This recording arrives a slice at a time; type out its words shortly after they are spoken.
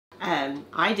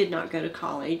I did not go to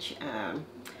college.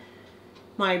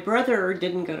 My brother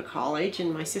didn't go to college,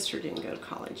 and my sister didn't go to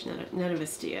college. None of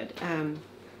us did.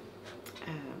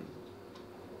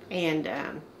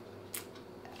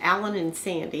 Alan and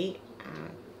Sandy,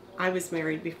 I was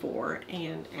married before,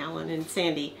 and Alan and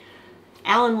Sandy,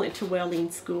 Alan went to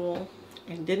welding school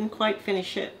and didn't quite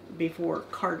finish it before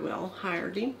Cardwell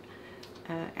hired him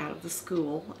out of the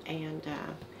school, and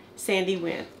Sandy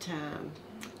went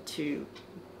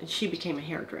she became a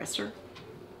hairdresser.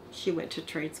 She went to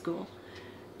trade school.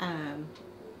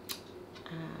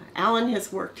 Alan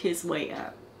has worked his way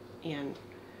up in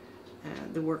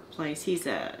the workplace. He's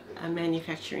a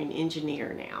manufacturing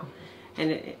engineer now,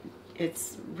 and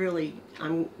it's really,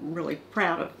 I'm really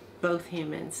proud of both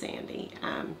him and Sandy.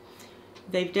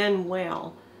 They've done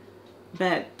well,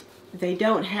 but they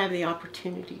don't have the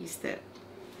opportunities that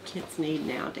kids need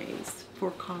nowadays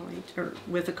for college or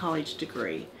with a college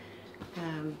degree.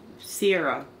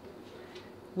 Ciera,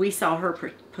 we saw her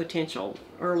potential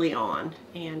early on,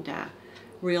 and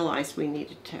realized we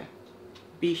needed to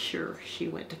be sure she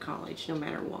went to college no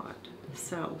matter what.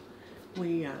 So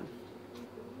we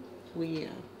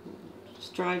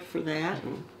strive for that,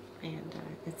 and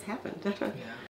it's happened. Yeah.